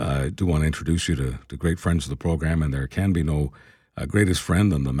do want to introduce you to great friends of the program, and there can be no greatest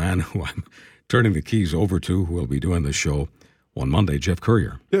friend than the man who I'm turning the keys over to, who will be doing the show on Monday, Jeff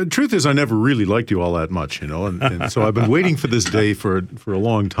Courier. The truth is, I never really liked you all that much, and so I've been waiting for this day for a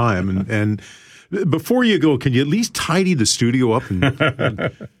long time. And before you go, can you at least tidy the studio up and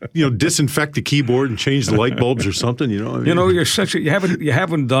disinfect the keyboard and change the light bulbs or something? You're you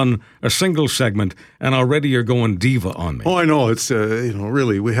haven't done a single segment, and already you're going diva on me. Oh, I know. It's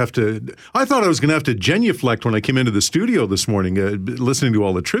really we have to. I thought I was going to have to genuflect when I came into the studio this morning, listening to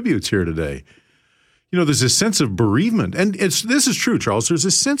all the tributes here today. There's a sense of bereavement, and this is true, Charles. There's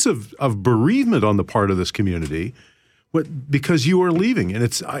a sense of bereavement on the part of this community, because you are leaving, and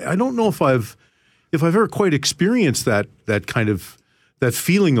it's. I don't know if I've ever quite experienced that kind of that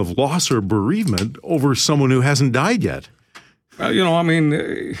feeling of loss or bereavement over someone who hasn't died yet. This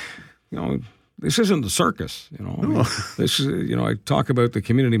isn't the circus. This is. I talk about the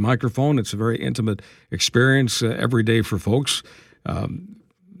community microphone. It's a very intimate experience every day for folks.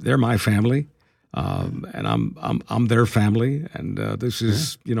 They're my family. And I'm their family, and this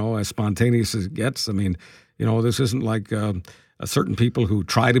is as spontaneous as it gets. This isn't like certain people who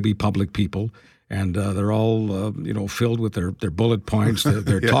try to be public people, and they're all filled with their bullet points,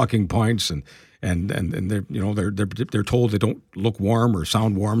 their talking points, and they're told they don't look warm or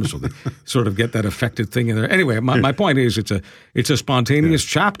sound warm, so they sort of get that affected thing in there. Anyway, my point is it's a spontaneous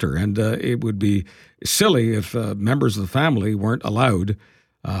chapter, and it would be silly if members of the family weren't allowed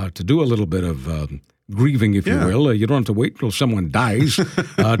to do a little bit of grieving, if you will. You don't have to wait till someone dies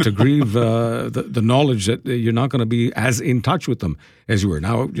to grieve the knowledge that you're not going to be as in touch with them as you were.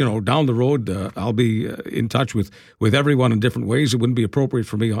 Now, down the road, I'll be in touch with everyone in different ways. It wouldn't be appropriate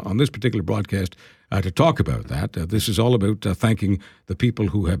for me on this particular broadcast to talk about that. This is all about thanking the people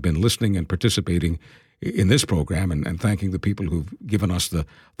who have been listening and participating in this program, and thanking the people who've given us the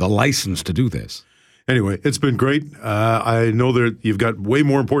license to do this. Anyway, it's been great. I know that you've got way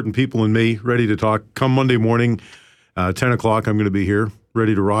more important people than me ready to talk. Come Monday morning, 10 o'clock, I'm going to be here,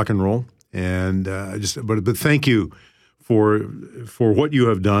 ready to rock and roll. And but thank you for what you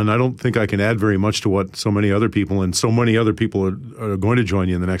have done. I don't think I can add very much to what so many other people are going to join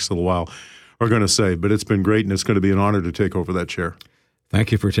you in the next little while are going to say. But it's been great, and it's going to be an honor to take over that chair.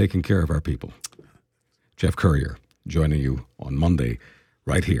 Thank you for taking care of our people. Jeff Courier joining you on Monday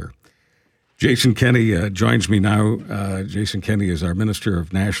right here. Jason Kenney joins me now. Jason Kenney is our Minister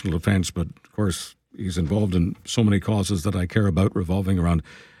of National Defence, but of course he's involved in so many causes that I care about revolving around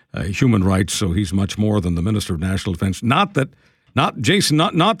human rights, so he's much more than the Minister of National Defence. Not that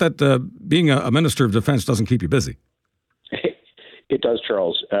being a Minister of Defence doesn't keep you busy. It does,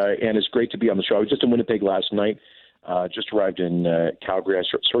 Charles, and it's great to be on the show. I was just in Winnipeg last night, just arrived in Calgary.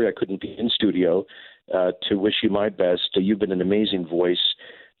 Sorry I couldn't be in studio to wish you my best. You've been an amazing voice,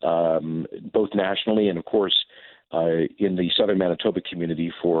 both nationally and, of course, in the Southern Manitoba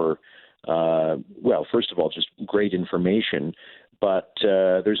community for, first of all, just great information. But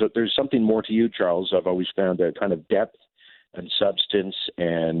there's something more to you, Charles. I've always found a kind of depth and substance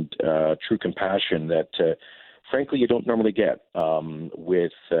and true compassion that, frankly, you don't normally get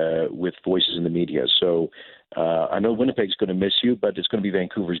with voices in the media. So I know Winnipeg's going to miss you, but it's going to be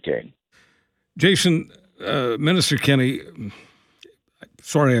Vancouver's game. Jason, Minister Kenney.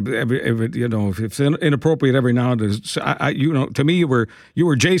 Sorry, if it's inappropriate every now and then. To me, you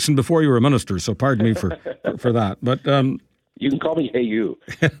were Jason before you were a minister. So pardon me for that. But you can call me Hey You.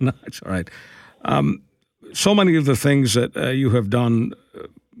 No, it's all right. So many of the things that you have done,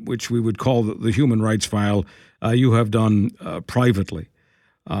 which we would call the human rights file, you have done privately,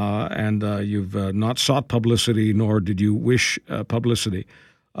 and you've not sought publicity, nor did you wish publicity.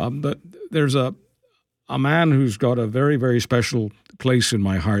 But there's a man who's got a very, very special place in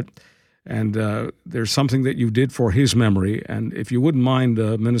my heart, and there's something that you did for his memory. And if you wouldn't mind,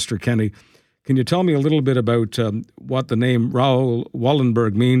 Minister Kenney, can you tell me a little bit about what the name Raoul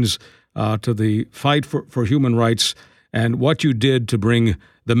Wallenberg means to the fight for human rights, and what you did to bring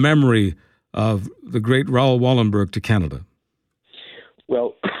the memory of the great Raoul Wallenberg to Canada?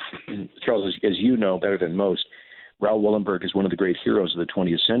 Well, Charles, as you know better than most, Raoul Wallenberg is one of the great heroes of the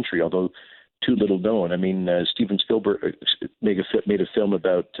 20th century, although too little known. I mean, Steven Spielberg made a film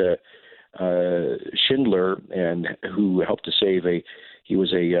about Schindler, and who helped to save he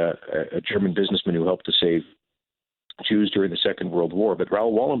was a German businessman who helped to save Jews during the Second World War. But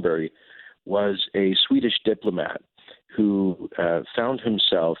Raoul Wallenberg was a Swedish diplomat who found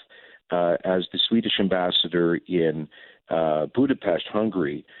himself as the Swedish ambassador in Budapest,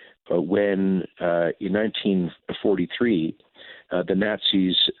 Hungary, when in 1943 the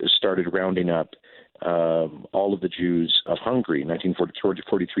Nazis started rounding up all of the Jews of Hungary in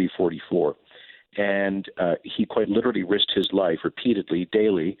 1943-44. And he quite literally risked his life repeatedly,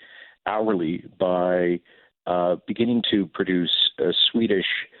 daily, hourly, by beginning to produce Swedish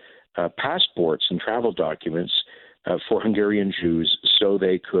passports and travel documents for Hungarian Jews so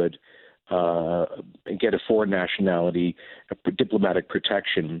they could get a foreign nationality, diplomatic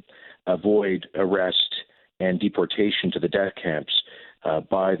protection, avoid arrest and deportation to the death camps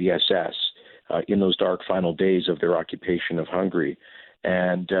by the SS in those dark final days of their occupation of Hungary.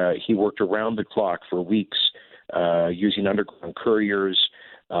 And he worked around the clock for weeks using underground couriers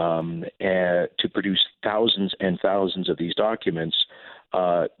to produce thousands and thousands of these documents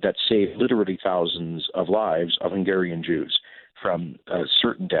that saved literally thousands of lives of Hungarian Jews from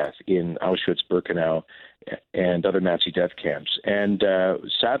certain death in Auschwitz, Birkenau, and other Nazi death camps. And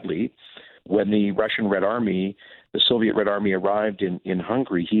sadly, when the Russian Red Army, the Soviet Red Army arrived in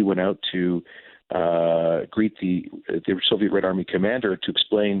Hungary, he went out to greet the Soviet Red Army commander to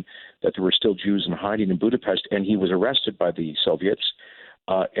explain that there were still Jews in hiding in Budapest, and he was arrested by the Soviets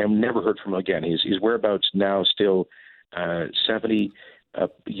and never heard from him again. His whereabouts now still 70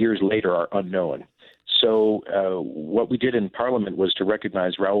 years later are unknown. So what we did in Parliament was to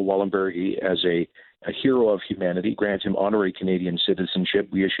recognize Raoul Wallenberg as a hero of humanity, grant him honorary Canadian citizenship.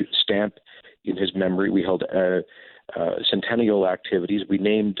 We issued a stamp in his memory. We held centennial activities. We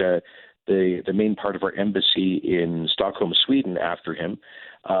named the main part of our embassy in Stockholm, Sweden, after him,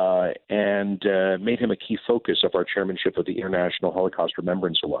 and made him a key focus of our chairmanship of the International Holocaust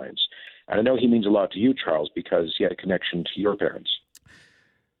Remembrance Alliance. And I know he means a lot to you, Charles, because he had a connection to your parents.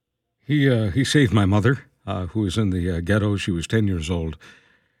 He saved my mother, who was in the ghetto. She was 10 years old.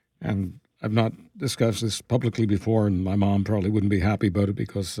 And I've not discussed this publicly before, and my mom probably wouldn't be happy about it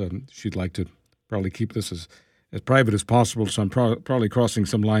because she'd like to probably keep this as private as possible. So I'm probably crossing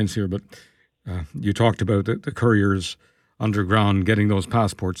some lines here. But you talked about the couriers underground getting those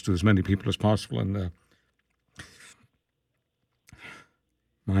passports to as many people as possible. And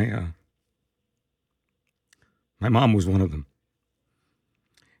my mom was one of them.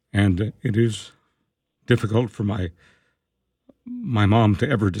 And it is difficult for my mom to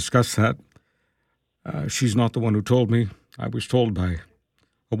ever discuss that. She's not the one who told me. I was told by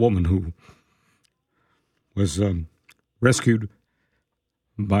a woman who was rescued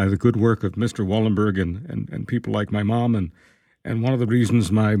by the good work of Mr. Wallenberg and people like my mom. And one of the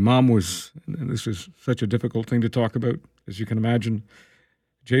reasons my mom was, and this is such a difficult thing to talk about, as you can imagine,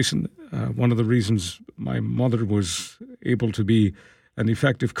 Jason, one of the reasons my mother was able to be an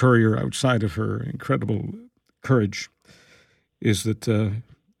effective courier outside of her incredible courage is that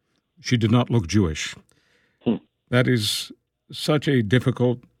she did not look Jewish. That is such a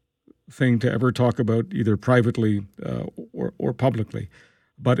difficult thing to ever talk about, either privately or publicly.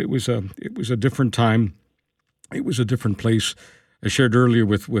 But it was a different time. It was a different place. I shared earlier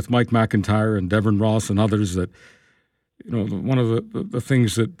with Mike McIntyre and Devon Ross and others that, you know, one of the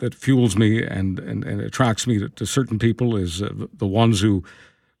things that fuels me and attracts me to certain people is the ones who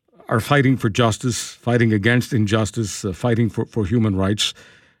are fighting for justice, fighting against injustice, fighting for human rights.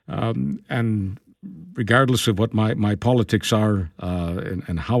 And regardless of what my politics are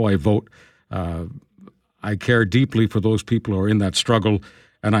and how I vote, I care deeply for those people who are in that struggle.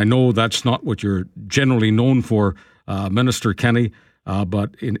 And I know that's not what you're generally known for, Minister Kenny,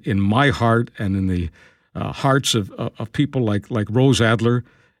 but in my heart and in the hearts of people like Rose Adler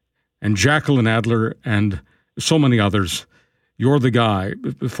and Jacqueline Adler and so many others, you're the guy.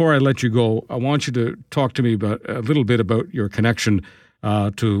 Before I let you go, I want you to talk to me about a little bit about your connection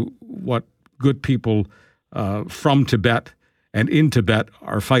to what good people from Tibet and in Tibet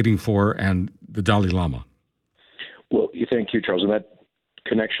are fighting for, and the Dalai Lama. Well, thank you, Charles. And that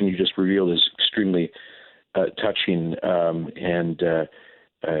connection you just revealed is extremely touching, and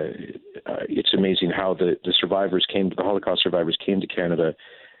it's amazing how the Holocaust survivors came to Canada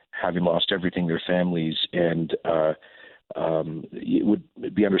having lost everything, their families, and it would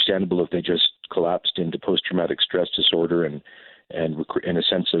be understandable if they just collapsed into post-traumatic stress disorder and a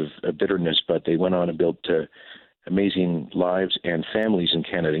sense of bitterness, but they went on and built amazing lives and families in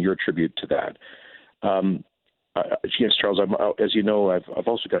Canada, and you're a tribute to that. Yes, Charles, as you know, I've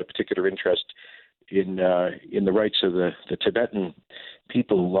also got a particular interest in the rights of the Tibetan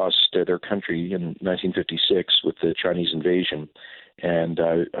people who lost their country in 1956 with the Chinese invasion. And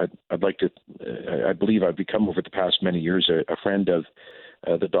I'd like to, I believe I've become over the past many years a friend of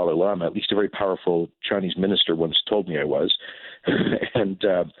the Dalai Lama. At least a very powerful Chinese minister once told me I was. And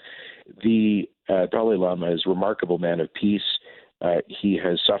the Dalai Lama is a remarkable man of peace. He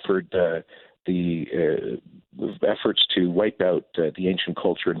has suffered the efforts to wipe out the ancient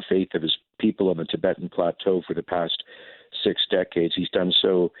culture and faith of his people on the Tibetan Plateau for the past 6 decades. He's done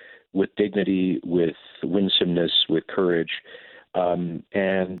so with dignity, with winsomeness, with courage.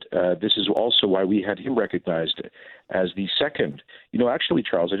 And this is also why we had him recognized as the second. Actually,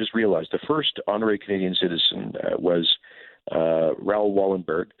 Charles, I just realized the first honorary Canadian citizen was Raoul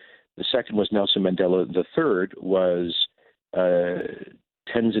Wallenberg. The second was Nelson Mandela. The third was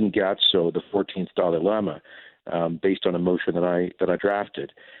Tenzin Gyatso, the 14th Dalai Lama, based on a motion that I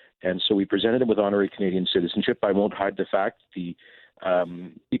drafted. And so we presented him with honorary Canadian citizenship. I won't hide the fact the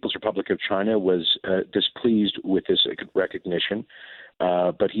People's Republic of China was displeased with this recognition,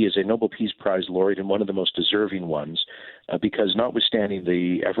 but he is a Nobel Peace Prize laureate and one of the most deserving ones, because notwithstanding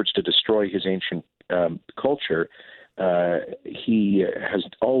the efforts to destroy his ancient culture, he has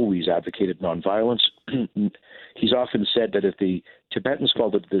always advocated nonviolence. He's often said that if the Tibetans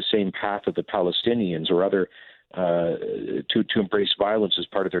followed the same path of the Palestinians or other to embrace violence as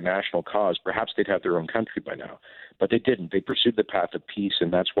part of their national cause, perhaps they'd have their own country by now. But they didn't. They pursued the path of peace,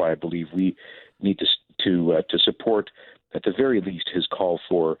 and that's why I believe we need to support, at the very least, his call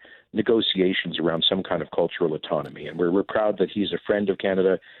for negotiations around some kind of cultural autonomy. And we're proud that he's a friend of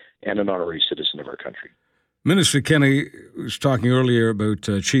Canada and an honorary citizen of our country. Minister Kenny was talking earlier about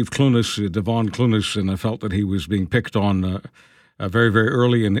Chief Clunas, Devon Clunas, and I felt that he was being picked on very, very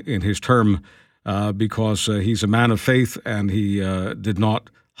early in his term because he's a man of faith and he did not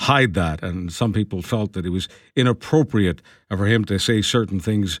hide that. And some people felt that it was inappropriate for him to say certain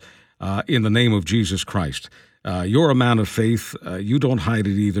things in the name of Jesus Christ. You're a man of faith. You don't hide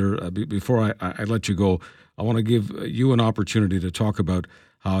it either. Before I let you go, I want to give you an opportunity to talk about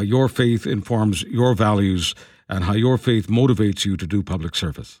how your faith informs your values and how your faith motivates you to do public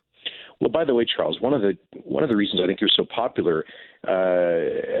service. Well, by the way, Charles, one of the reasons I think you're so popular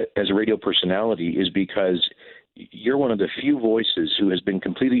as a radio personality is because you're one of the few voices who has been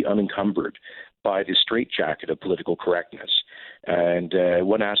completely unencumbered by the straitjacket of political correctness. And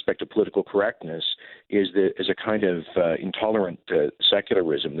one aspect of political correctness is a kind of intolerant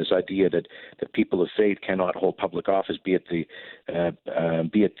secularism. This idea that people of faith cannot hold public office, be it the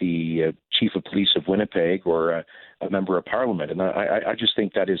chief of police of Winnipeg or a member of parliament. And I just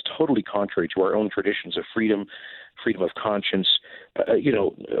think that is totally contrary to our own traditions of freedom of conscience.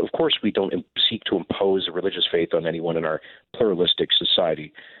 Of course, we don't seek to impose a religious faith on anyone in our pluralistic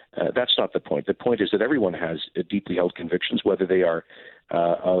society. That's not the point. The point is that everyone has deeply held convictions, whether they are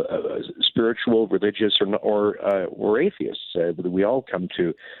spiritual, religious, or atheists. We all come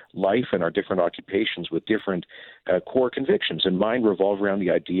to life and our different occupations with different core convictions, and mine revolve around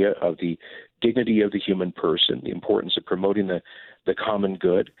the idea of the dignity of the human person, the importance of promoting the common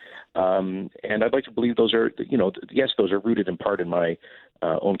good. And I'd like to believe those are, yes, those are rooted in part in my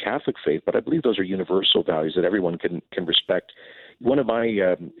own Catholic faith, but I believe those are universal values that everyone can respect. One of my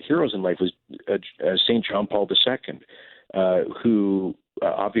heroes in life was St. John Paul II, who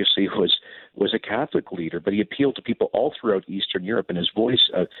obviously was a Catholic leader, but he appealed to people all throughout Eastern Europe, and his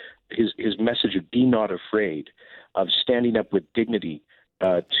voice, his message of "Be not afraid," of standing up with dignity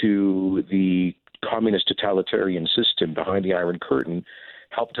to the communist totalitarian system behind the Iron Curtain,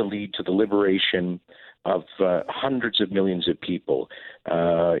 helped to lead to the liberation of hundreds of millions of people.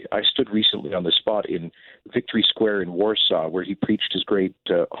 I stood recently on the spot in Victory Square in Warsaw, where he preached his great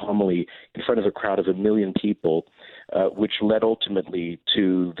homily in front of a crowd of 1 million people, which led ultimately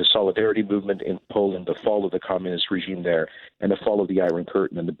to the Solidarity movement in Poland, the fall of the communist regime there, and the fall of the Iron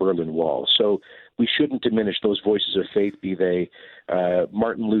Curtain and the Berlin Wall. So we shouldn't diminish those voices of faith, be they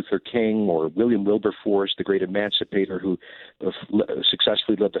Martin Luther King or William Wilberforce, the great emancipator who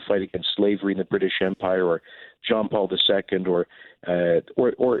successfully led the fight against slavery in the British Empire, or John Paul II, or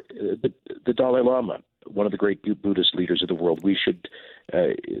the Dalai Lama, one of the great Buddhist leaders of the world. We should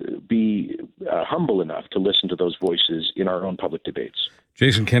be humble enough to listen to those voices in our own public debates.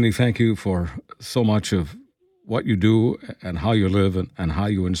 Jason Kenney, thank you for so much of what you do and how you live and how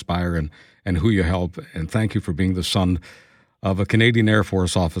you inspire and who you help. And thank you for being the son of a Canadian Air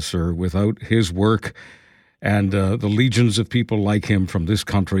Force officer. Without his work and the legions of people like him from this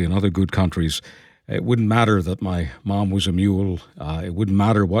country and other good countries, it wouldn't matter that my mom was a mule. It wouldn't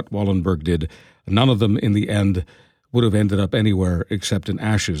matter what Wallenberg did. None of them in the end would have ended up anywhere except in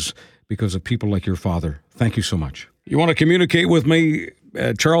ashes because of people like your father. Thank you so much. You want to communicate with me?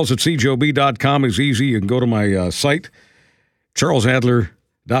 Charles@cjob.com is easy. You can go to my site,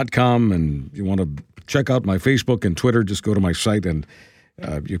 charlesadler.com, and you want to check out my Facebook and Twitter, just go to my site and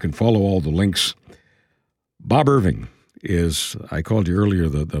you can follow all the links. Bob Irving is, I called you earlier,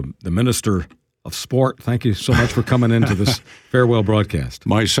 the Minister of Sport. Thank you so much for coming into this farewell broadcast.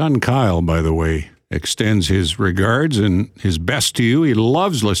 My son Kyle, by the way, extends his regards and his best to you. He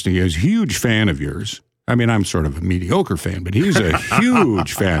loves listening. He's a huge fan of yours. I mean, I'm sort of a mediocre fan, but he's a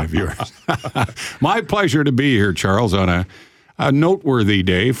huge fan of yours. My pleasure to be here, Charles, on a noteworthy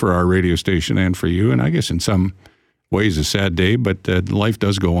day for our radio station and for you, and I guess in some ways a sad day, but life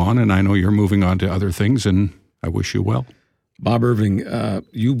does go on, and I know you're moving on to other things, and I wish you well. Bob Irving,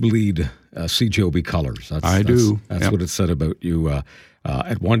 you bleed CJOB colors. I do. That's what it said about you.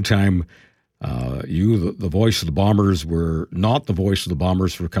 At one time, you, the voice of the Bombers, were not the voice of the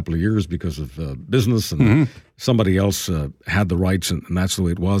Bombers for a couple of years because of business, and somebody else had the rights, and that's the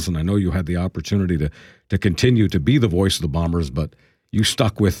way it was. And I know you had the opportunity to continue to be the voice of the Bombers, but you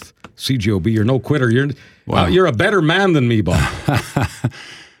stuck with CJOB. You're no quitter. You're a better man than me, Bob.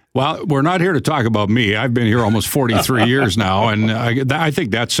 Well, we're not here to talk about me. I've been here almost 43 years now, and I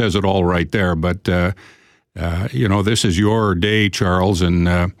think that says it all right there. But, this is your day, Charles, and,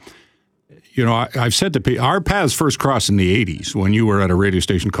 I've said to people, our paths first crossed in the 80s when you were at a radio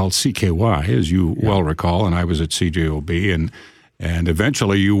station called CKY, as you well recall, and I was at CJOB, and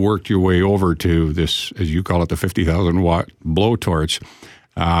eventually you worked your way over to this, as you call it, the 50,000-watt blowtorch.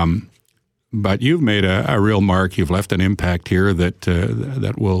 But you've made a real mark. You've left an impact here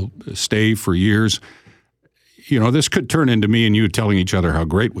that will stay for years. This could turn into me and you telling each other how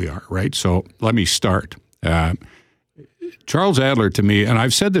great we are, right? So let me start. Charles Adler, to me, and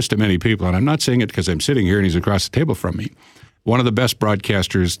I've said this to many people, and I'm not saying it because I'm sitting here and he's across the table from me, one of the best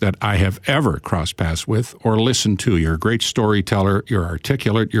broadcasters that I have ever crossed paths with or listened to. You're a great storyteller. You're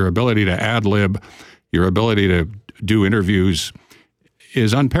articulate. Your ability to ad-lib, your ability to do interviews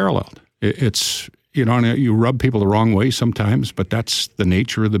is unparalleled. It's, you rub people the wrong way sometimes, but that's the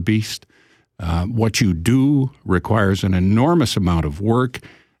nature of the beast. What you do requires an enormous amount of work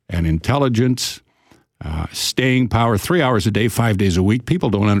and intelligence, staying power, 3 hours a day, 5 days a week. People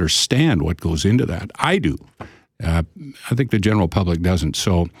don't understand what goes into that. I do. I think the general public doesn't.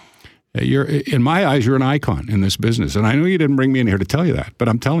 So in my eyes, you're an icon in this business. And I know you didn't bring me in here to tell you that, but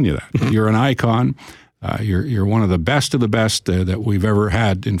I'm telling you that. You're an icon. You're one of the best that we've ever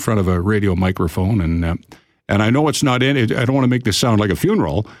had in front of a radio microphone, and I know it's not ending. I don't want to make this sound like a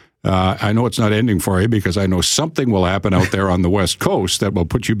funeral. I know it's not ending for you because I know something will happen out there on the West Coast that will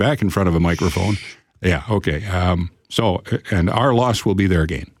put you back in front of a microphone. Yeah, okay. And our loss will be there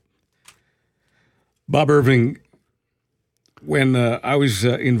again. Bob Irving, when I was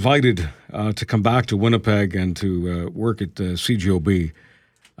invited to come back to Winnipeg and to work at CJOB,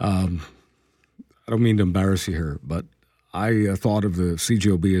 I don't mean to embarrass you here, but I thought of the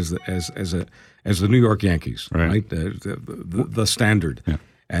CJOB as the New York Yankees, right? The standard. Yeah.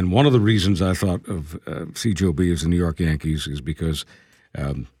 And one of the reasons I thought of CJOB as the New York Yankees is because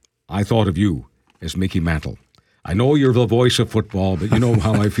I thought of you as Mickey Mantle. I know you're the voice of football, but you know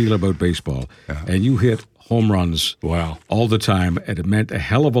how I feel about baseball. Yeah. And you hit home runs all the time, and it meant a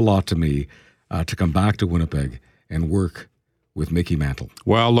hell of a lot to me to come back to Winnipeg and work with Mickey Mantle.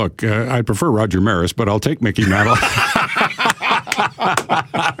 Well, look, I prefer Roger Maris, but I'll take Mickey Mantle.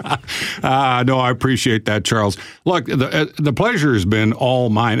 No, I appreciate that, Charles. Look, the pleasure has been all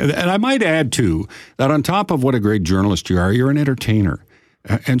mine. And I might add, too, that on top of what a great journalist you are, you're an entertainer.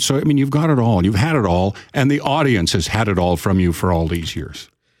 And so, I mean, you've got it all. You've had it all. And the audience has had it all from you for all these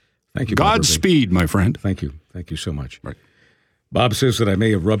years. Thank you. Godspeed, my friend. Thank you. Thank you so much. Right. Bob says that I may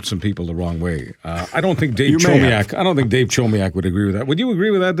have rubbed some people the wrong way. I don't think Dave Chomiak would agree with that. Would you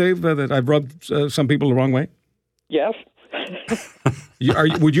agree with that, Dave? That I've rubbed some people the wrong way? Yes.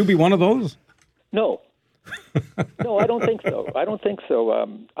 Would you be one of those? No. No, I don't think so.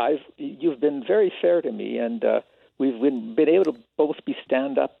 You've been very fair to me, and we've been able to both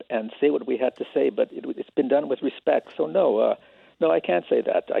stand up and say what we had to say, but it's been done with respect. So no, I can't say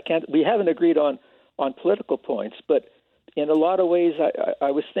that. I can't. We haven't agreed on political points, but in a lot of ways,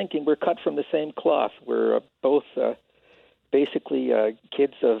 I was thinking we're cut from the same cloth. We're both basically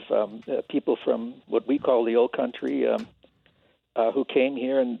kids of people from what we call the old country who came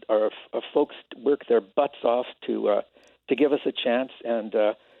here, and our folks worked their butts off to give us a chance. And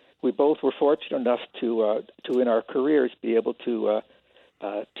we both were fortunate enough to in our careers be able to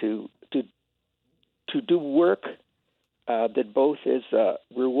do work that both is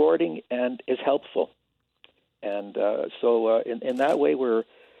rewarding and is helpful. And so in that way, we're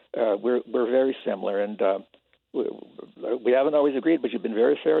very similar, and we haven't always agreed, but you've been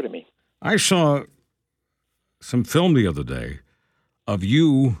very fair to me. I saw some film the other day of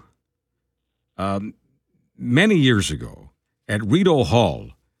you many years ago at Rideau Hall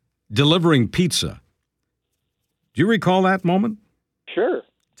delivering pizza. Do you recall that moment? Sure.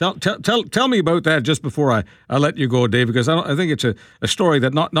 Tell me about that just before I let you go, Dave, because I think it's a story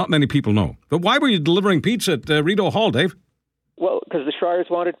that not many people know. But why were you delivering pizza at Rideau Hall, Dave? Well, because the Shriers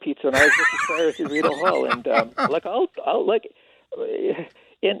wanted pizza, and I was with the Shriers at Rideau Hall, and I'll like,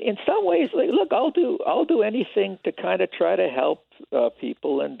 in some ways, like, look, I'll do anything to kind of try to help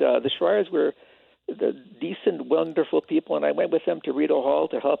people, and the Shriers were the decent, wonderful people, and I went with them to Rideau Hall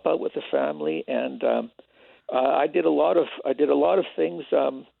to help out with the family, and I did a lot of things,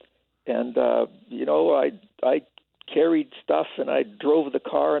 and I carried stuff, and I drove the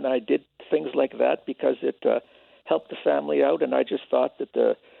car, and I did things like that because it helped the family out, and I just thought that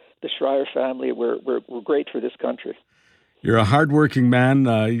the Schreier family were great for this country. You're a hardworking man.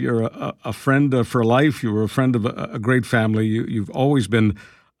 You're a friend for life. You were a friend of a great family. You've always been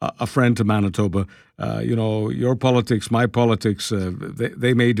a friend to Manitoba. Your politics, my politics,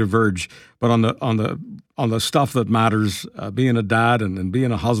 they may diverge, but on the stuff that matters, being a dad and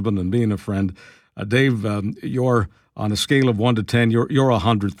being a husband and being a friend, Dave, you're on a scale of 1 to 10. You're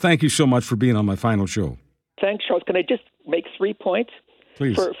 100. Thank you so much for being on my final show. Thanks, Charles. Can I just make 3 points?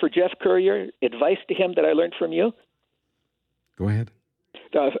 Please. For Jeff Courier, advice to him that I learned from you. Go ahead.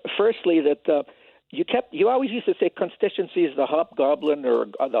 Firstly, that you always used to say constituency is the hobgoblin or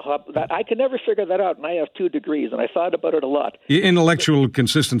the that I can never figure that out, and I have 2 degrees, and I thought about it a lot. Intellectual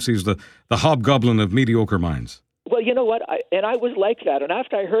consistency is the hobgoblin of mediocre minds. Well, you know what? I was like that, and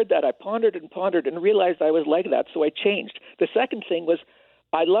after I heard that, I pondered and realized I was like that, so I changed. The second thing was,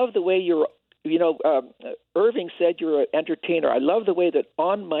 I love the way Irving said you're an entertainer. I love the way that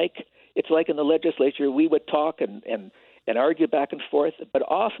on mic, it's like in the legislature, we would talk and argue back and forth, but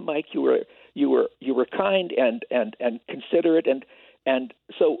off mic you were kind and considerate, and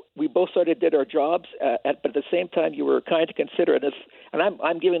so we both sort of did our jobs, but at the same time you were kind and considerate. And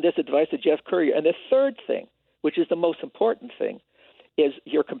I'm giving this advice to Jeff Courier. And the third thing, which is the most important thing, is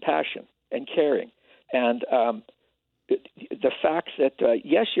your compassion and caring, and the fact that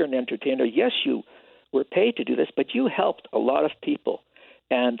yes, you're an entertainer, yes, you were paid to do this, but you helped a lot of people,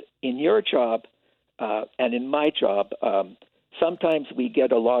 and in your job. And in my job, sometimes we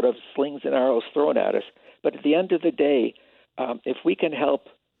get a lot of slings and arrows thrown at us. But at the end of the day, if we can help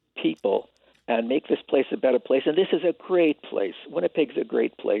people and make this place a better place, and this is a great place. Winnipeg's a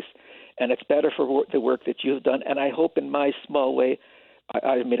great place, and it's better for the work that you've done. And I hope in my small way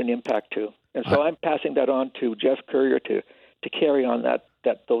I've made an impact too. And so I'm passing that on to Jeff Courier to carry on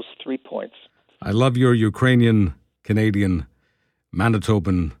those 3 points. I love your Ukrainian, Canadian,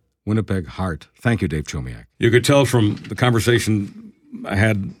 Manitoban, Winnipeg heart. Thank you, Dave Chomiak. You could tell from the conversation I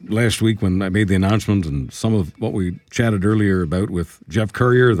had last week when I made the announcement and some of what we chatted earlier about with Jeff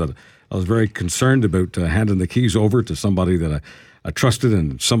Courier that I was very concerned about handing the keys over to somebody that I trusted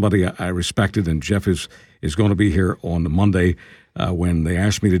and somebody I respected. And Jeff is going to be here on Monday when they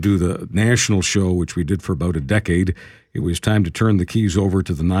asked me to do the national show, which we did for about a decade. It was time to turn the keys over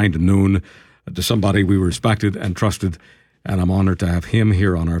to the 9 to noon to somebody we respected and trusted. And I'm honored to have him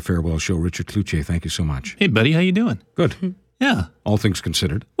here on our farewell show. Richard Cloutier, thank you so much. Hey, buddy, how you doing? Good. Yeah. All things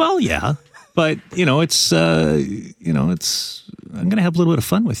considered. Well, yeah. But, it's I'm going to have a little bit of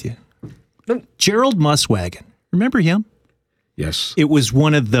fun with you. Gerald Muswagon. Remember him? Yes. It was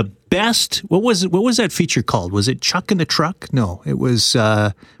one of the best. What was that feature called? Was it Chuck in the Truck? No, it was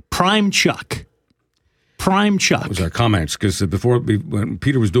Prime Chuck. Prime Chuck. That was our comments, because when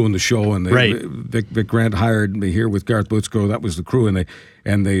Peter was doing the show and Vic Grant hired me here with Garth Butzko, that was the crew,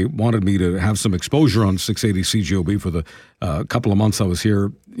 and they wanted me to have some exposure on 680 CJOB for the couple of months I was here,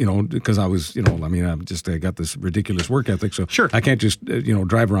 because I was, I got this ridiculous work ethic, so sure. I can't just,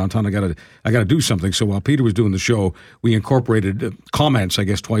 drive around town. I got to do something. So while Peter was doing the show, we incorporated comments, I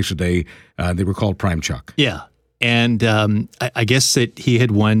guess, twice a day. They were called Prime Chuck. Yeah. And I guess that he had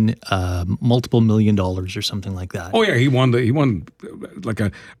won multiple $1 million or something like that. Oh yeah, he won like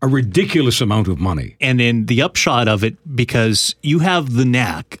a ridiculous amount of money. And in the upshot of it, because you have the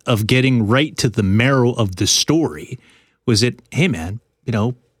knack of getting right to the marrow of the story, was it? Hey man,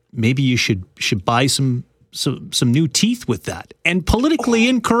 maybe you should buy some new teeth with that. And politically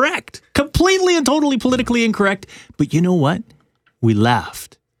incorrect, completely and totally politically incorrect. But you know what? We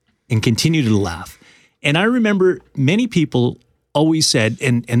laughed and continue to laugh. And I remember many people always said,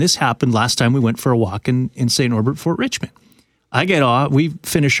 and this happened last time we went for a walk in St. Norbert, Fort Richmond. I get off, we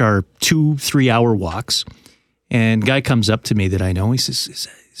finish our 2-3 hour walks, and guy comes up to me that I know. He says,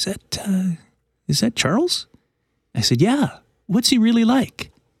 is that Charles? I said, yeah. What's he really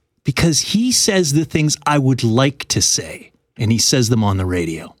like? Because he says the things I would like to say, and he says them on the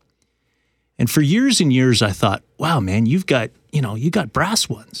radio. And for years and years, I thought, wow, man, you got brass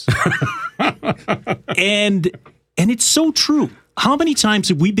ones. and it's so true. How many times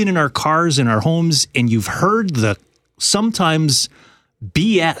have we been in our cars, in our homes, and you've heard the sometimes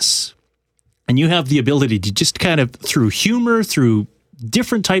BS, and you have the ability to just kind of, through humor, through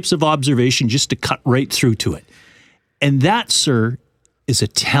different types of observation, just to cut right through to it. And that, sir, is a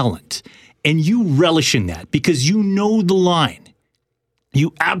talent. And you relish in that because you know the line.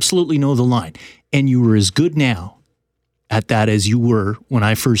 You absolutely know the line. And you were as good now at that as you were when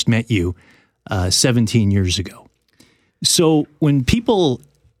I first met you 17 years ago. So when people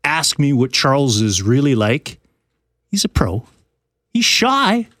ask me what Charles is really like, he's a pro. He's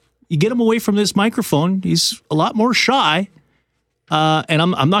shy. You get him away from this microphone, he's a lot more shy. And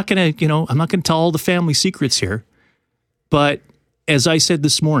I'm not going to, I'm not going to tell all the family secrets here. But as I said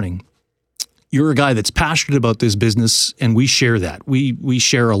this morning, you're a guy that's passionate about this business, and we share that. We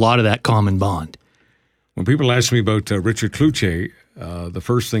share a lot of that common bond. When people ask me about Richard Cloutier, the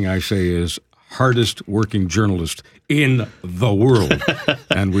first thing I say is hardest working journalist in the world.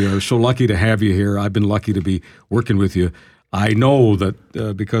 And we are so lucky to have you here. I've been lucky to be working with you. I know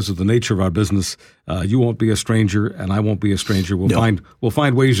that because of the nature of our business, you won't be a stranger, and I won't be a stranger. We'll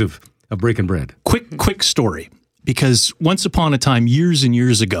find ways of breaking bread. Quick story. Because once upon a time, years and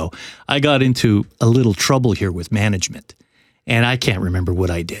years ago, I got into a little trouble here with management. And I can't remember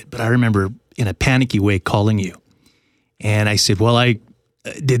what I did, but I remember in a panicky way calling you. And I said, well, I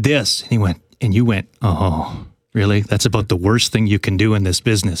did this. And you went, oh, really? That's about the worst thing you can do in this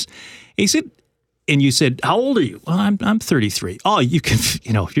business. And he said, and you said, how old are you? Well, I'm 33. Oh, you can,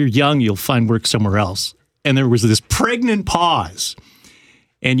 if you're young, you'll find work somewhere else. And there was this pregnant pause.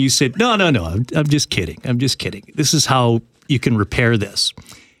 And you said, no, I'm just kidding. I'm just kidding. This is how you can repair this.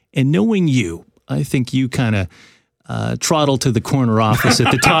 And knowing you, I think you kind of trottled to the corner office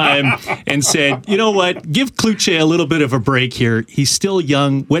at the time and said, you know what, give Cloutier a little bit of a break here. He's still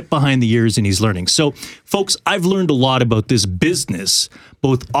young, wet behind the ears, and he's learning. So, folks, I've learned a lot about this business,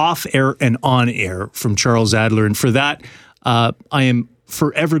 both off air and on air, from Charles Adler. And for that, I am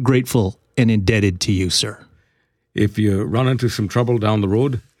forever grateful and indebted to you, sir. If you run into some trouble down the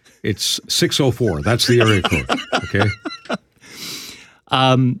road, it's 604. That's the area code. Okay.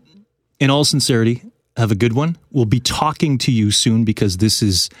 In all sincerity, have a good one. We'll be talking to you soon because this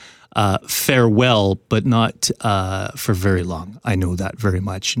is farewell, but not for very long. I know that very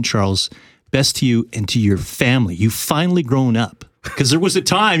much. And Charles, best to you and to your family. You've finally grown up, because there was a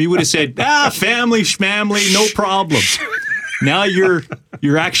time you would have said, family, schmamly, no problem. Now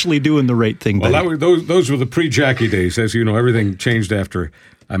you're actually doing the right thing. Well, those were the pre-Jackie days. As you know, everything changed after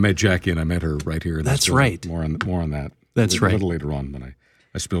I met Jackie, and I met her right here. That's right. More on that. That's right. A little later on when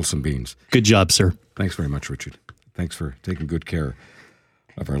I spilled some beans. Good job, sir. Thanks very much, Richard. Thanks for taking good care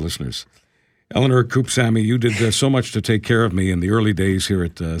of our listeners. Eleanor Koop-Sammy, you did so much to take care of me in the early days here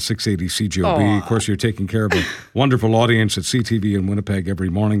at 680 CJOB. Aww. Of course, you're taking care of a wonderful audience at CTV in Winnipeg every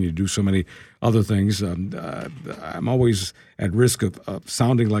morning. You do so many other things. I'm always at risk of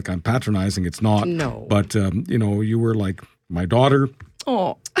sounding like I'm patronizing. It's not. No. But, you were like my daughter.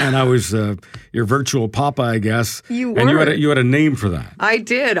 Oh. And I was your virtual papa, I guess. You were. And you had a name for that. I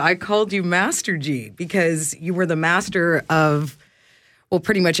did. I called you Master G because you were the master of, well,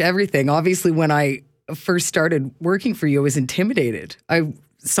 pretty much everything. Obviously, when I first started working for you, I was intimidated.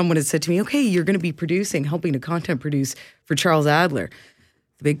 Someone had said to me, okay, you're going to be helping to content produce for Charles Adler,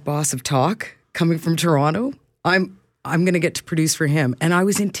 the big boss of talk, coming from Toronto. I'm going to get to produce for him. And I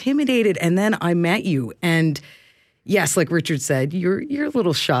was intimidated. And then I met you. And yes, like Richard said, you're a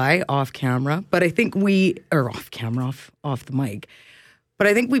little shy off camera, but I think off the mic. But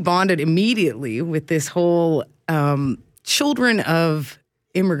I think we bonded immediately with this whole children of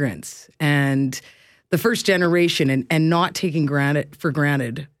immigrants and the first generation, and not taking for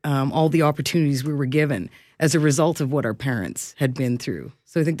granted all the opportunities we were given as a result of what our parents had been through.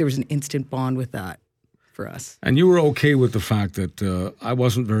 So I think there was an instant bond with that for us. And you were okay with the fact that I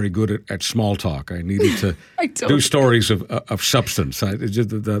wasn't very good at small talk. I needed to do stories of substance. Just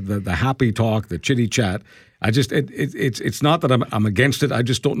the happy talk, the chitty chat. It's not that I'm against it. I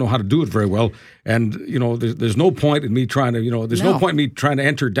just don't know how to do it very well. And there's no point in me trying to no point in me trying to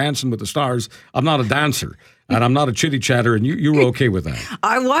enter Dancing with the Stars. I'm not a dancer, and I'm not a chitty chatter. And you were okay with that.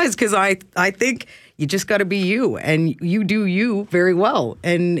 I was, because I think you just got to be you, and you do you very well.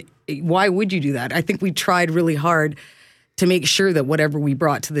 And why would you do that? I think we tried really hard to make sure that whatever we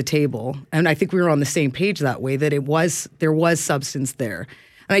brought to the table, and I think we were on the same page that way, that there was substance there.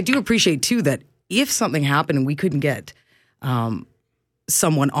 And I do appreciate too that if something happened and we couldn't get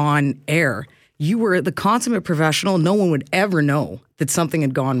someone on air, you were the consummate professional. No one would ever know that something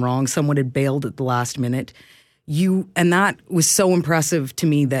had gone wrong. Someone had bailed at the last minute. And that was so impressive to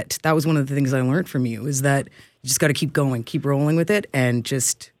me. That was one of the things I learned from you, is that You just got to keep going, keep rolling with it, and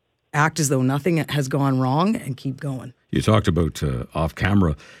just act as though nothing has gone wrong and keep going. You talked about off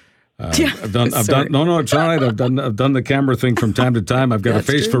camera. Yeah, I've done. No, it's all right. I've done the camera thing from time to time. I've got a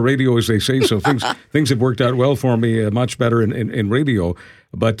face for radio, as they say. So things have worked out well for me, much better in radio.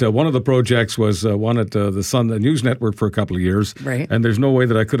 But one of the projects was one at the Sun News Network for a couple of years. Right. And there's no way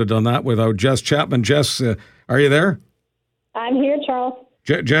that I could have done that without Jess Chapman. Jess, are you there? I'm here, Charles.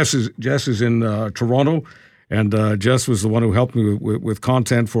 Jess is in Toronto, and Jess was the one who helped me with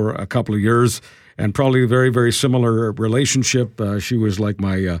content for a couple of years. And probably a very, very similar relationship. She was like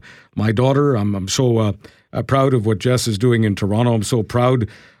my daughter. I'm so proud of what Jess is doing in Toronto. I'm so proud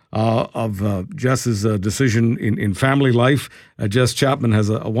of Jess's decision in family life. Jess Chapman has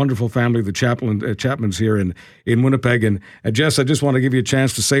a wonderful family. The Chapmans here in Winnipeg. And Jess, I just want to give you a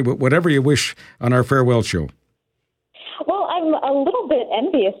chance to say whatever you wish on our farewell show. Well, I'm a little bit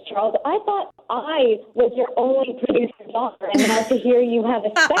envious, Charles. I thought I was your only producer daughter, and now to hear you have a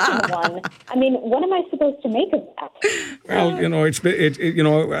second one. I mean, what am I supposed to make of that? Well,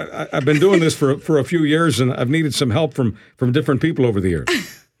 I've been doing this for a few years, and I've needed some help from different people over the years.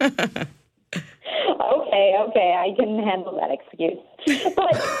 Okay, I can handle that excuse.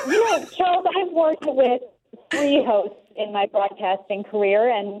 But, Charles, I've worked with 3 hosts in my broadcasting career,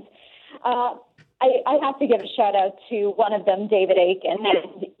 and I have to give a shout out to one of them, David Aiken,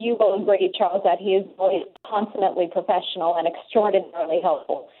 and you will agree, Charles, that he is always consummately professional and extraordinarily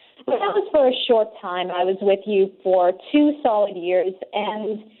helpful. But that was for a short time. I was with you for 2 solid years,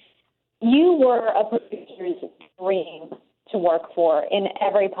 and you were a producer's dream to work for in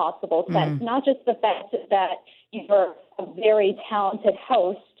every possible sense, not just the fact that you were a very talented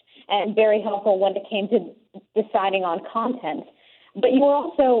host and very helpful when it came to deciding on content, but you were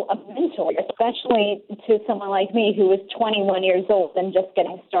also a mentor, especially to someone like me who was 21 years old and just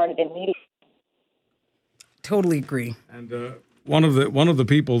getting started in media. Totally agree. And one of the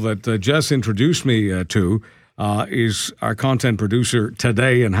people that Jess introduced me to is our content producer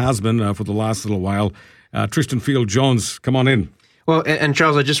today and has been for the last little while, Tristan Field-Jones. Come on in. Well, and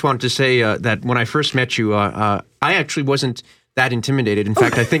Charles, I just wanted to say that when I first met you, I actually wasn't that intimidated. In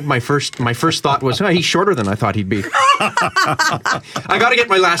fact, I think my first thought was, he's shorter than I thought he'd be. I got to get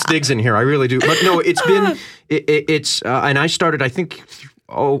my last digs in here. I really do. But no, it's been, and I started, I think,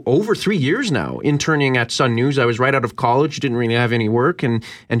 over 3 years now, interning at Sun News. I was right out of college, didn't really have any work, and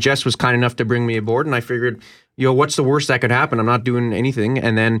Jess was kind enough to bring me aboard, and I figured, what's the worst that could happen? I'm not doing anything.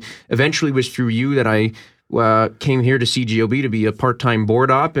 And then eventually it was through you that I came here to CGOB to be a part-time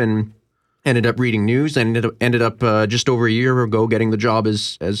board op, and ended up reading news, and ended up just over a year ago getting the job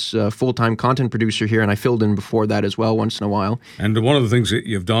as a full-time content producer here, and I filled in before that as well once in a while. And one of the things that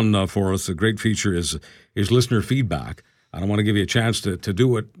you've done for us, a great feature, is listener feedback. And I want to give you a chance to do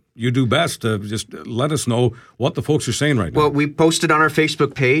what you do best. Just let us know what the folks are saying right now. Well, we posted on our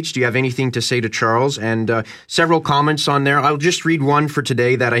Facebook page, do you have anything to say to Charles? And several comments on there. I'll just read one for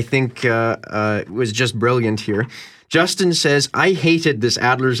today that I think was just brilliant here. Justin says, I hated this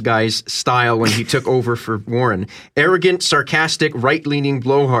Adler's guy's style when he took over for Warren. Arrogant, sarcastic, right-leaning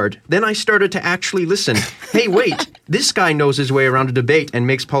blowhard. Then I started to actually listen. Hey, wait, this guy knows his way around a debate and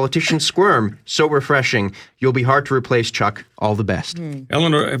makes politicians squirm. So refreshing. You'll be hard to replace, Chuck. All the best.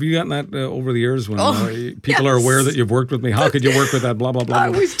 Eleanor, have you gotten that over the years when people are aware that you've worked with me? How could you work with that? Blah, blah, blah. I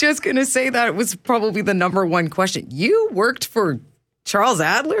was just going to say that. It was probably the number one question. You worked for Charles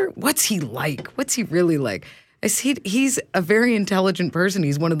Adler? What's he like? What's he really like? He's a very intelligent person.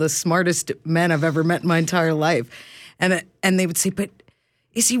 He's one of the smartest men I've ever met in my entire life. And they would say, but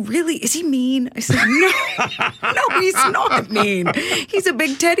is he mean? I said, no, he's not mean. He's a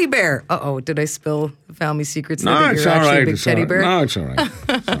big teddy bear. Uh-oh, did I spill the family secrets? No, it's all right. Big teddy bear? No, it's all right.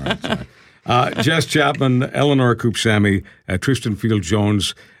 It's all right. Jess Chapman, Eleanor Koopsamy, Tristan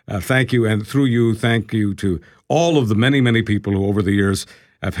Field-Jones, thank you. And through you, thank you to all of the many, many people who over the years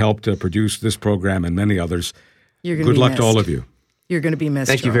have helped produce this program and many others. Good luck to all of you. You're going to be missed.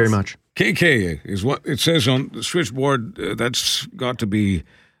 Thank you very much. KK is what it says on the switchboard. That's got to be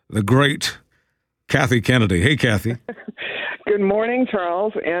the great Kathy Kennedy. Hey, Kathy. Good morning,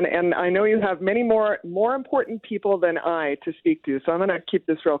 Charles. And I know you have many more important people than I to speak to, so I'm going to keep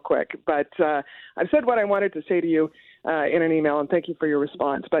this real quick. But I've said what I wanted to say to you in an email, and thank you for your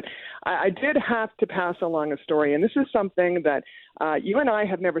response. But I did have to pass along a story, and this is something that you and I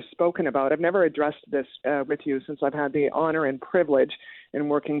have never spoken about. I've never addressed this with you since I've had the honor and privilege in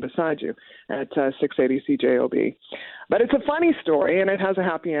working beside you at 680 CJOB. But it's a funny story, and it has a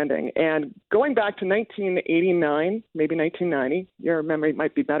happy ending. And going back to 1989, maybe 1990, your memory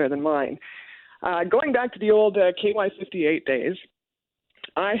might be better than mine. Going back to the old KY58 days,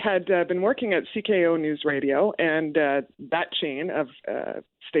 I had been working at CKO News Radio, and that chain of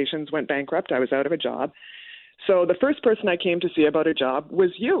stations went bankrupt. I was out of a job. So the first person I came to see about a job was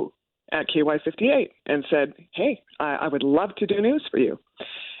you at KY58 and said, hey, I would love to do news for you.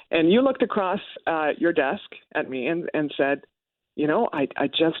 And you looked across your desk at me and said, you know, I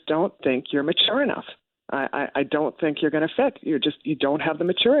just don't think you're mature enough. I don't think you're going to fit. You don't have the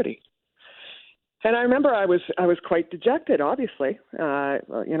maturity. And I remember I was quite dejected, obviously.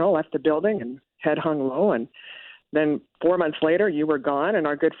 Left the building and head hung low. And then 4 months later, you were gone, and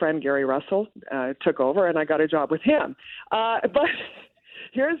our good friend Gary Russell took over, and I got a job with him. But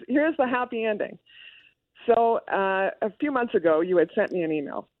here's the happy ending. So a few months ago, you had sent me an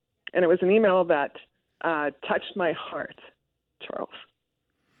email, and it was an email that touched my heart, Charles.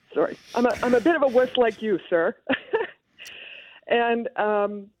 Sorry, I'm a bit of a wuss like you, sir. And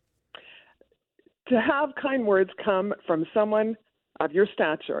to have kind words come from someone of your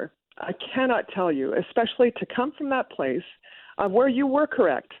stature, I cannot tell you, especially to come from that place where you were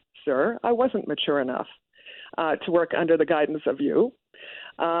correct, sir. I wasn't mature enough to work under the guidance of you.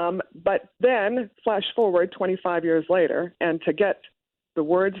 But then, flash forward 25 years later, and to get the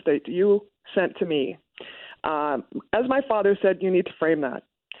words that you sent to me, as my father said, you need to frame that.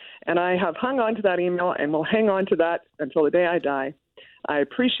 And I have hung on to that email and will hang on to that until the day I die. I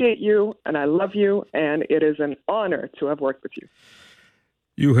appreciate you, and I love you, and it is an honor to have worked with you.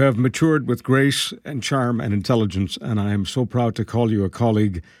 You have matured with grace and charm and intelligence, and I am so proud to call you a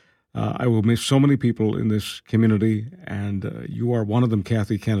colleague. I will miss so many people in this community, and you are one of them,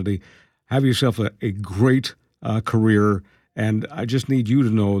 Kathy Kennedy. Have yourself a great career, and I just need you to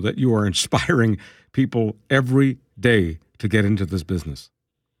know that you are inspiring people every day to get into this business.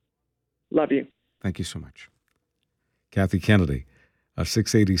 Love you. Thank you so much. Kathy Kennedy,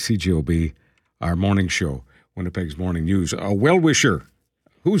 680 CJOB, our morning show, Winnipeg's Morning News. A well-wisher.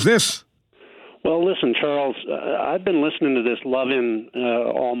 Who's this? Well, listen, Charles, I've been listening to this love-in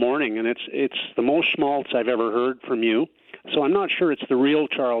all morning, and it's the most schmaltz I've ever heard from you. So I'm not sure it's the real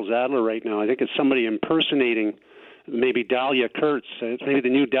Charles Adler right now. I think it's somebody impersonating maybe Dahlia Kurtz. It's maybe the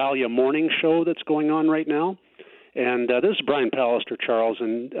new Dahlia morning show that's going on right now. And this is Brian Pallister, Charles,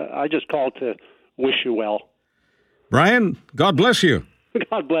 and I just called to wish you well. Brian, God bless you.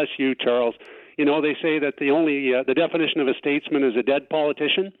 God bless you, Charles. You know, they say that the definition of a statesman is a dead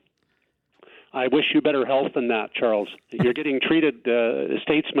politician. I wish you better health than that, Charles. You're getting treated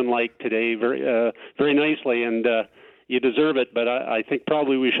statesman-like today very nicely, and you deserve it, but I think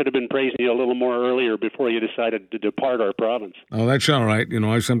probably we should have been praising you a little more earlier before you decided to depart our province. Oh, that's all right. You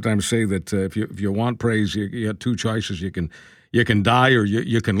know, I sometimes say that if you want praise, you have two choices. You can die or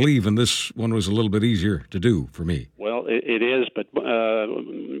you can leave, and this one was a little bit easier to do for me. Well, it is, but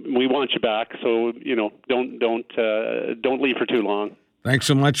we want you back, so don't leave for too long. Thanks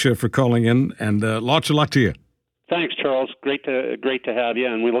so much for calling in, and lots of luck to you. Thanks, Charles. Great to have you,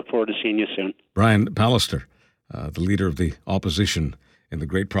 and we look forward to seeing you soon. Brian Pallister, the leader of the opposition in the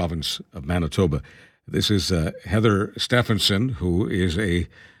great province of Manitoba. This is Heather Stephenson, who is a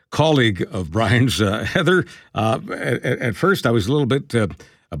colleague of Brian's. Heather, at first I was a little bit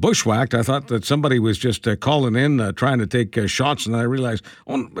bushwhacked. I thought that somebody was just calling in, trying to take shots, and then I realized,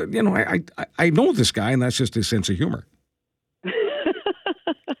 I know this guy, and that's just his sense of humor.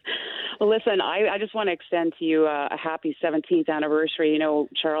 Well, listen, I just want to extend to you a happy 17th anniversary. You know,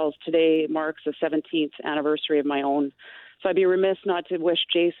 Charles, today marks the 17th anniversary of my own. So I'd be remiss not to wish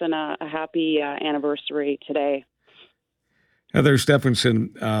Jason a happy anniversary today. Heather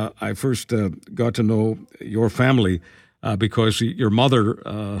Stephenson, I first got to know your family because your mother,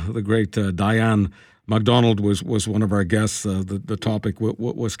 the great Diane MacDonald, was one of our guests. The topic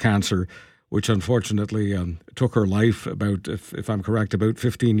was cancer, which unfortunately took her life about, if I'm correct, about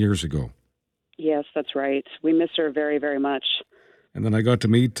 15 years ago. Yes, that's right. We miss her very, very much. And then I got to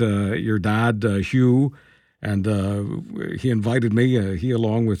meet your dad, Hugh, and he invited me, he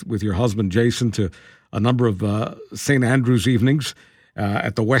along with your husband, Jason, to a number of St. Andrew's evenings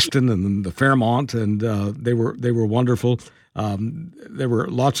at the Westin and the Fairmont, and they were wonderful. There were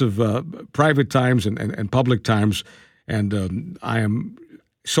lots of private times and public times, and I am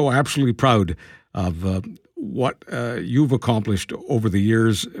so absolutely proud of what you've accomplished over the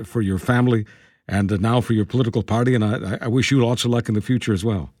years for your family and now for your political party, and I wish you lots of luck in the future as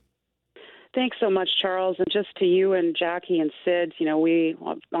well. Thanks so much, Charles. And just to you and Jackie and Sid, you know, we,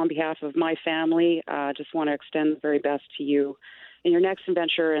 on behalf of my family, just want to extend the very best to you. In your next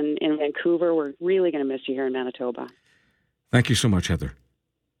adventure in Vancouver, we're really going to miss you here in Manitoba. Thank you so much, Heather.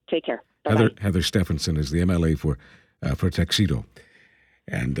 Take care. Bye-bye. Heather Stephenson is the MLA for Tuxedo,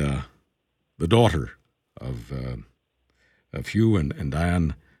 and the daughter of Hugh and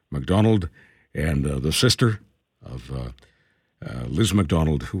Diane MacDonald, and the sister of Liz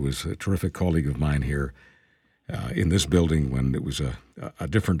MacDonald, who was a terrific colleague of mine here in this building when it was a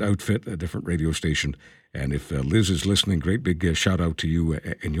different outfit, a different radio station. And if Liz is listening, great big shout out to you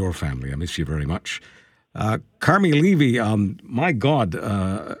and your family. I miss you very much. Carmi Levy, my God,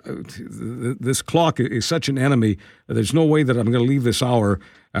 this clock is such an enemy. There's no way that I'm going to leave this hour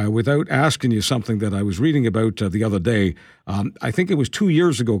without asking you something that I was reading about the other day. I think it was 2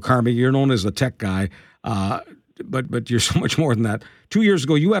 years ago, Carmi. You're known as the tech guy, but you're so much more than that. 2 years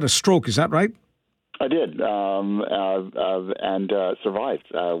ago, you had a stroke. Is that right? I did, and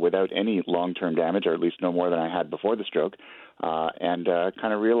survived without any long-term damage, or at least no more than I had before the stroke, and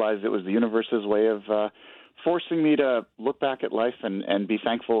kind of realized it was the universe's way of forcing me to look back at life and be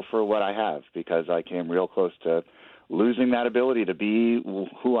thankful for what I have, because I came real close to losing that ability to be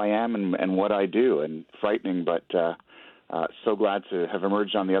who I am and what I do, and frightening, but so glad to have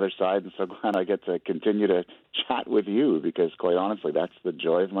emerged on the other side, and so glad I get to continue to chat with you, because quite honestly, that's the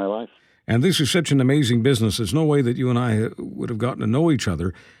joy of my life. And this is such an amazing business. There's no way that you and I would have gotten to know each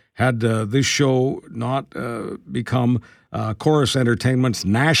other had this show not become Chorus Entertainment's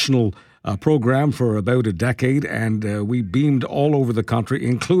national program for about a decade. And we beamed all over the country,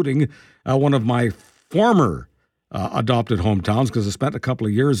 including one of my former adopted hometowns, because I spent a couple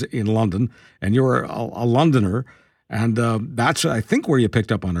of years in London, and you're a Londoner. And that's, I think, where you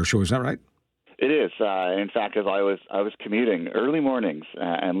picked up on our show. Is that right? It is. In fact, as I was commuting early mornings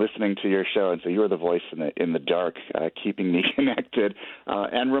and listening to your show, and so you were the voice in the dark, keeping me connected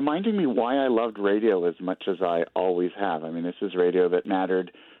and reminding me why I loved radio as much as I always have. I mean, this is radio that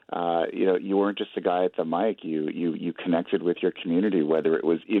mattered. You weren't just a guy at the mic. You connected with your community, whether it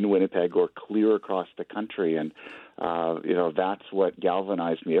was in Winnipeg or clear across the country, and that's what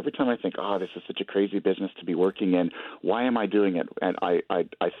galvanized me. Every time I think, this is such a crazy business to be working in, why am I doing it? And I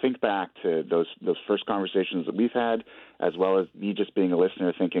think back to those first conversations that we've had, as well as me just being a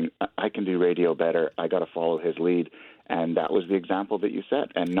listener thinking, I can do radio better. I got to follow his lead. And that was the example that you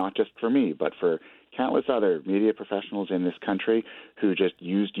set, and not just for me, but for countless other media professionals in this country who just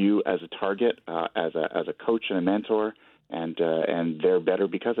used you as a target, as a coach and a mentor, and they're better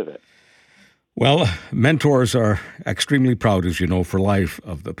because of it. Well, mentors are extremely proud, as you know, for life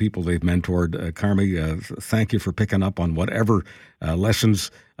of the people they've mentored. Carmi, thank you for picking up on whatever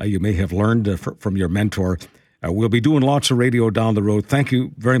lessons you may have learned from your mentor. We'll be doing lots of radio down the road. Thank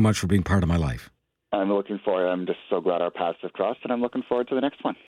you very much for being part of my life. I'm just so glad our paths have crossed, and I'm looking forward to the next one.